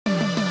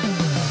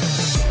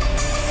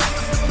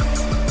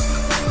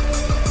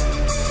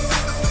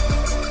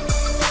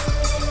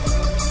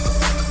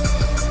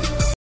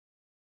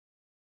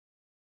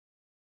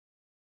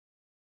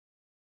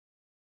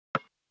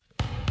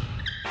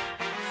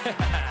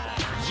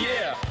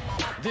Yeah,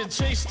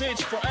 DJ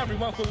stage for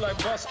everyone who like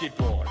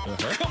basketball.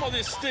 Come on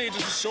this stage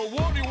and show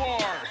what you are.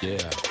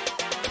 Yeah.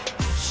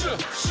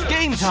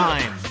 Game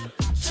time.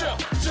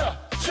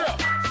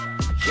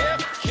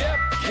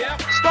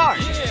 Start.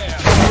 Yeah.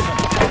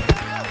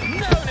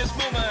 Now in this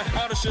moment,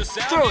 how to show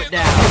sound. Throw it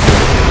down.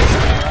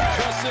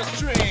 Cause a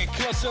string,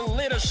 cause a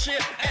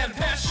leadership and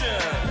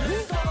passion.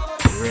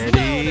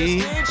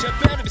 Ready?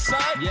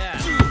 Yeah.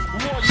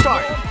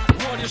 Start.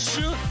 Want you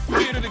shoot,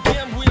 feel it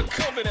again with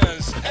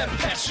confidence and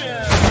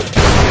passion.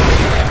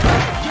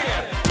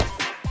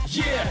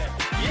 Yeah.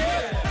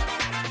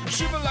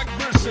 Dribble like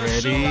Bruce.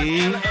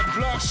 Ready?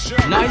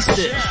 Nice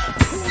dish.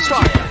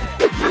 Start.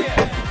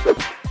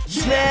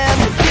 Slam,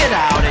 get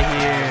out of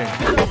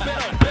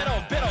here.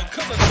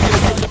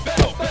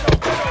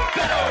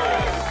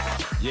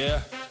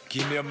 Yeah,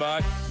 give me a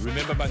mic.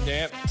 Remember my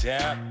name,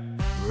 Tap.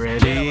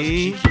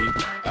 Ready?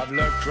 I've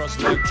learned cross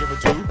leg dribble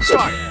too.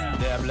 Start.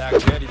 Damn like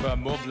Teddy, but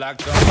move like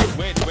Tommy.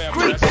 Wait, where I'm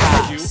Great pressing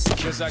pass. you.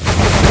 Cause I can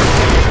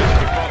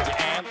before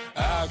the end,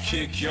 I'll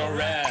kick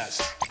your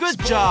ass. Good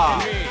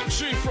job.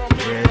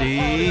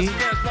 Ready?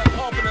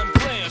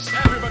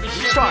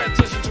 Start.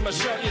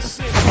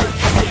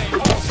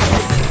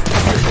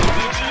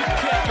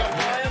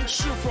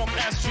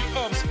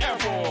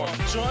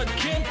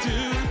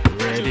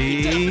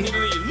 Ready?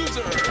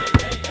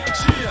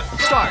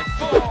 Start.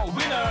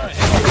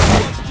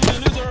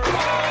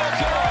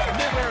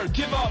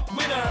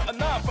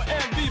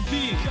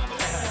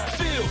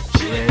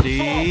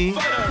 Ready?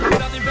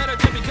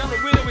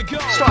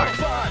 Start.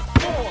 5,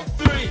 4,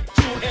 3,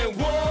 2, and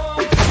 1.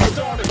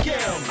 Start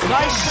again.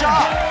 Nice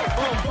shot.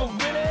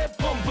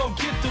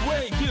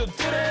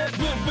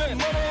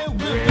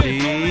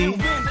 Ready?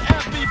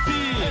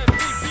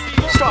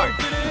 Start.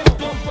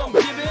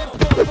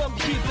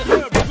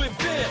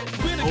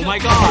 Oh my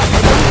god.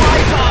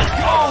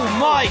 Oh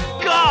my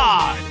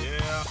god.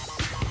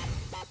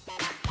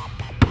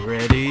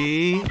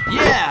 Ready?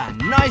 Yeah,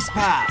 nice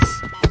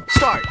pass.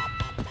 Start.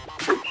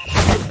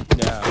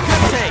 Now,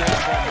 Good take.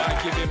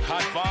 I give him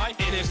high five.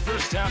 It is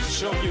first time to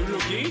show you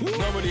rookie.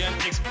 Nobody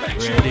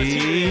expects you.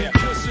 Ready?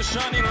 Cause you're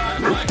shining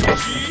like Michael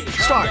G.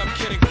 Start. I'm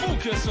getting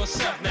focused on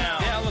self now.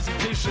 Dallas and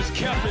patience,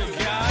 Captain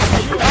guy.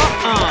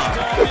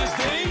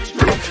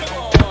 Come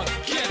on,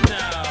 get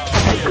now.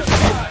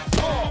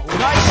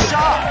 Nice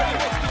shot.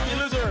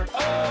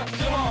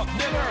 Come on,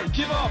 never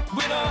give up.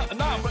 Winner,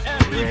 not for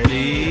MVP.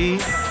 Ready?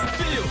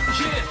 Feel,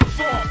 kid,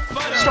 for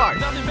fighter. Start.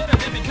 Nothing better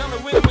than become a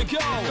winner. We go.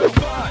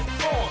 5,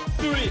 4,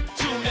 3,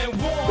 2,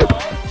 and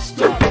 1.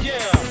 Start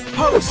again.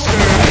 Poster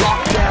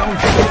lockdown.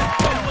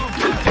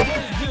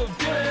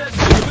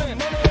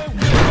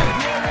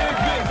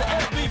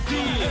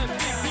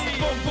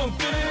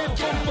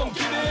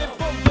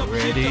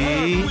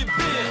 Ready?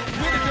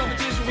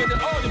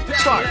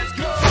 Start.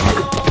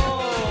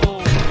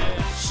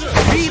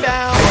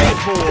 Rebound. Great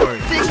board.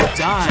 Big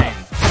dime.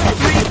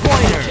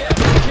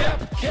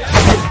 3-pointer.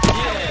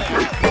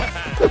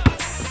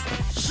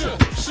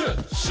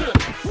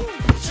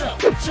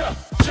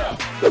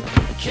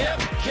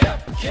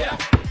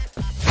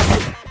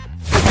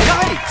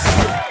 Yikes!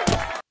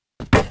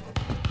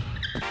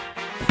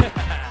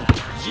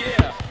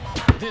 Yeah,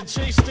 the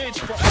J stage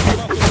for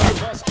everyone who loves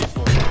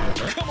basketball.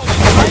 Come on,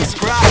 Nice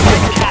grab,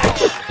 nice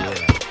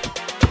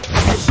catch.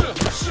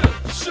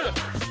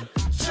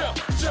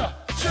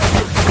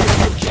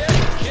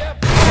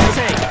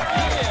 Take.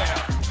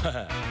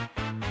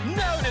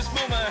 Now in this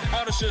moment,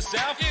 how to show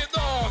yourself?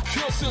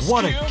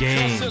 What a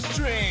game. Cause a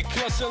string,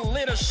 cause a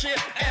leadership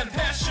and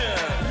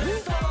passion.